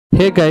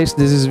Hey guys,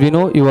 this is Vino.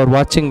 You are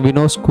watching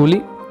Vino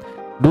Schooling.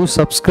 Do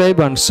subscribe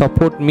and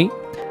support me.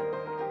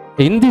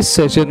 In this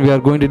session, we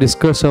are going to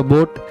discuss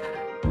about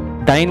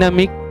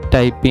dynamic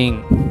typing.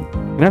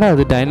 What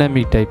is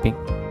dynamic typing?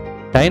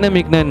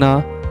 Dynamic na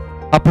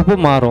அப்பப்போ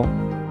மாறும்.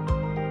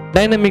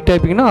 Dynamic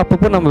typing na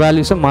அப்பப்போ நம்ம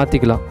values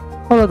மாத்திக்கலாம்.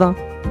 அவ்வளவுதான்.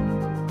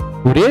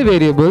 ஒரே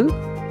variable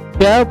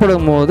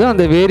தேவைப்படும் போது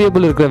அந்த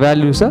வேரியபிள் இருக்கிற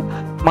வேல்யூஸை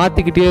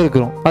மாத்திக்கிட்டே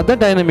இருக்கிறோம்.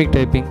 அதுதான் டைனமிக்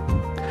டைப்பிங்.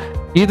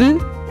 இது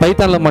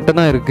பைத்தான்ல மட்டும்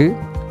தான் இருக்கு.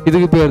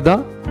 இதுக்கு பேர்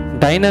தான்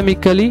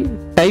டைனமிக்கலி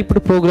டைப்டு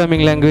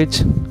ப்ரோக்ராமிங் லாங்குவேஜ்.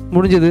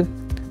 முடிஞ்சது.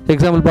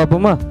 எக்ஸாம்பிள்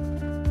பார்ப்போமா?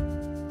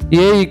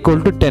 a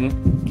 = 10.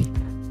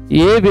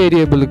 a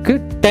வேரியபிளுக்கு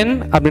 10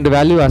 அப்படின்ற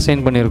வேல்யூ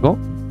அசைன் பண்ணியிருக்கோம்.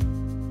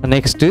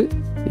 Next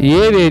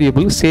a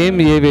variable same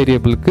a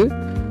வேரியபிளுக்கு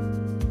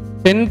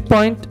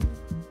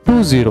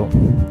 10.20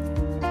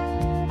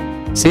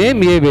 same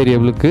a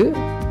வேரியபிளுக்கு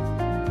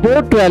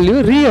board value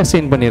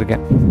reassign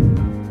பண்ணியிருக்கேன்.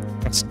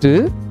 நெக்ஸ்ட்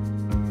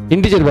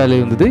இன்டிஜர் வேல்யூ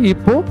இருந்தது,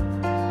 இப்போ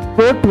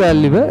போர்ட்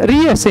வேல்யூவை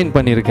ரீஅசைன்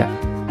பண்ணியிருக்கேன்.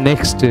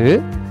 Next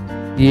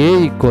a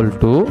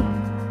 =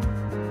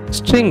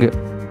 string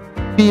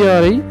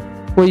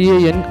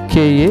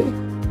PRIYANKA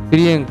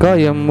Priyanka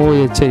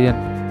MOHIN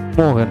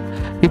மோகன்.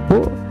 இப்போ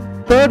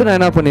தேர்ட் நான்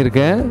என்ன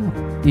பண்ணியிருக்கேன்,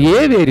 a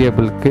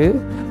வேரியபிளுக்கு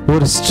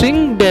ஒரு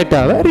ஸ்ட்ரிங்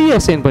டேட்டாவை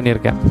ரீஅசைன்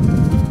பண்ணியிருக்கேன்.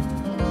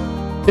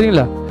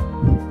 சரிங்களா?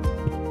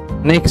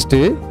 நெக்ஸ்ட்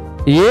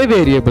a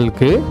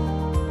வேரியபிளுக்கு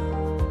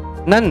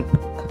நன்.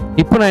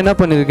 இப்போ நான் என்ன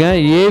பண்ணியிருக்கேன்,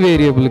 a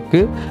வேரியபிளுக்கு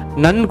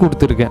நன்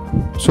கொடுத்துருக்கேன்.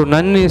 So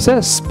none is a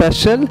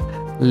special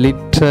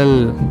literal.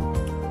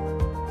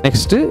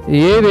 Next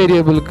a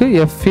வேரியபிளுக்கு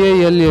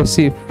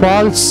FALSE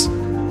falls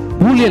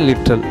Boolean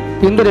literal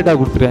இந்த டேட்டா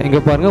கொடுத்துருக்கேன்.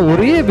 இங்கே பாருங்கள்,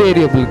 ஒரே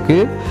வேரியபிளுக்கு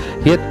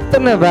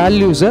எத்தனை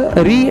வேல்யூஸை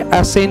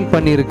ரீஅசைன்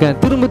பண்ணியிருக்கேன்,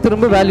 திரும்ப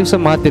திரும்ப வேல்யூஸை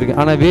மாற்றிருக்கேன்,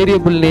 ஆனால்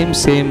வேரியபிள் நேம்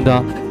சேம்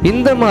தான்.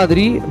 இந்த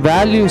மாதிரி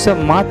வேல்யூஸை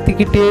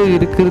மாற்றிக்கிட்டே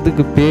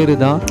இருக்கிறதுக்கு பேர்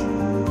தான்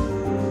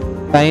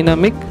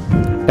டைனமிக்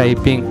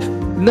டைப்பிங்.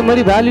 இந்த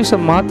மாதிரி வேல்யூஸை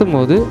மாற்றும்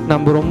போது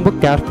நம்ம ரொம்ப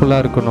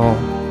கேர்ஃபுல்லாக இருக்கணும்.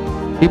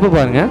 இப்போ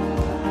பாருங்கள்,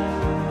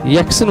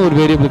 எக்ஸ்ன்னு ஒரு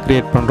வேரியபிள்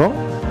கிரியேட் பண்ணுறோம்.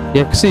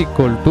 x =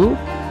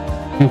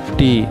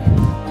 50,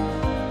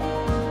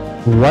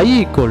 y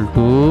 =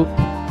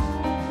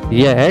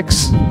 x,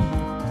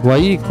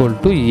 y =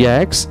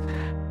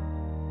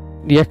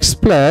 x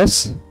plus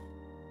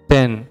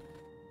 10.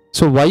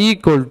 So y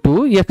 =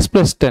 x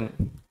plus 10.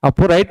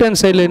 அப்போ ரைட் ஹேண்ட்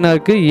சைடில் என்ன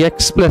இருக்குது, x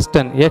plus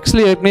 10.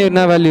 எக்ஸில் ஏற்கனவே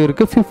என்ன வேல்யூ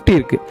இருக்குது, 50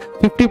 இருக்குது.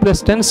 50 plus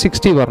 10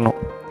 60 வரணும்.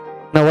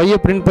 நான் y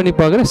பிரிண்ட் பண்ணி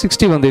பார்க்குறேன்,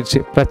 60 வந்துடுச்சு,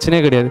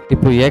 பிரச்சனையே கிடையாது.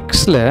 இப்போ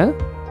எக்ஸில்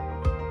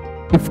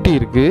 50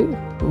 இருக்குது,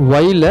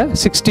 yல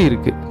 60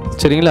 இருக்குது.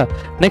 சரிங்களா?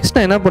 நெக்ஸ்ட்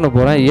நான் என்ன பண்ண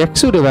போகிறேன், x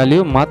உடைய வேல்யூ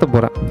மாற்ற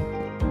போகிறேன்.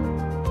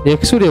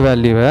 x உடைய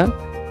வேல்யூவை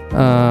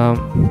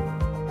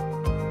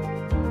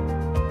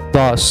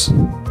தாஸ்,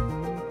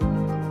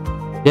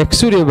 x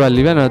உடைய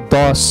வேல்யூவை நான்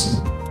தாஸ்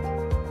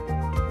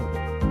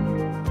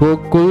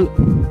கோகுல்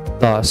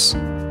தாஸ்.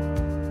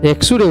 x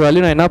உடைய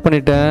வேல்யூ நான் என்ன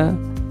பண்ணிட்டேன்,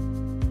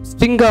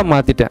 ஸ்ட்ரிங்காக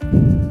மாற்றிட்டேன்.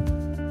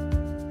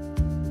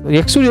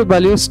 x உடைய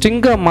வேல்யூ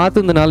ஸ்ட்ரிங்காக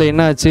மாற்றுறதுனால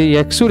என்ன ஆச்சு,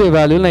 x உடைய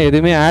வேல்யூ நான்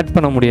எதுவுமே ஆட்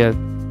பண்ண முடியாது.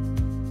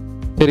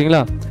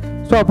 சரிங்களா?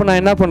 ஸோ அப்போ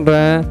நான் என்ன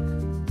பண்ணுறேன்,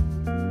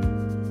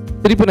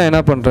 திருப்பி நான்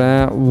என்ன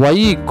பண்ணுறேன்,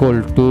 y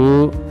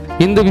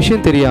 = இந்த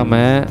விஷயம்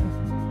தெரியாமல்,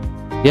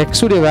 x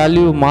உடைய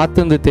வேல்யூ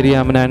மாற்றுறது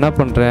தெரியாமல் நான் என்ன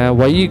பண்ணுறேன்,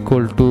 y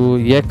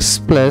 = x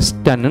plus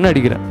 10ன்னு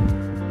அடிக்கிறேன்.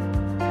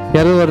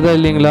 எரர் வருதா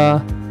இல்லைங்களா?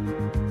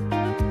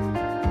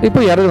 இப்போ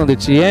எரர்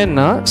வந்துச்சு.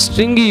 ஏன்னா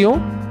ஸ்ட்ரிங்கையும்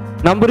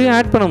நம்பரையும்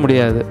ஆட் பண்ண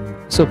முடியாது.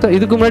 ஸோ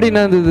இதுக்கு முன்னாடி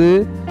என்ன இருந்தது,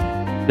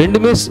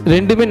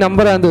 ரெண்டுமே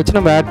நம்பராக இருந்து வச்சு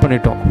நம்ம ஆட்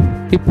பண்ணிட்டோம்.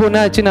 இப்போ என்ன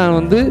ஆச்சு, நான்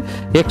வந்து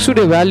x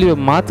உடைய வேல்யூவை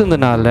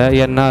மாற்றுனதுனால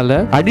என்னால்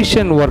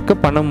அடிஷன் ஒர்க்கை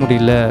பண்ண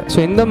முடியல. ஸோ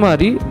இந்த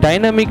மாதிரி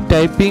டைனமிக்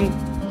டைப்பிங்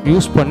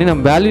யூஸ் பண்ணி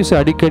நம்ம வேல்யூஸை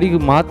அடிக்கடி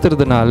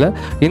மாற்றுறதுனால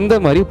இந்த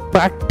மாதிரி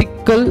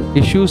ப்ராக்டிக்கல்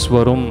இஷ்யூஸ்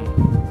வரும்.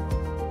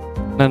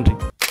 நன்றி.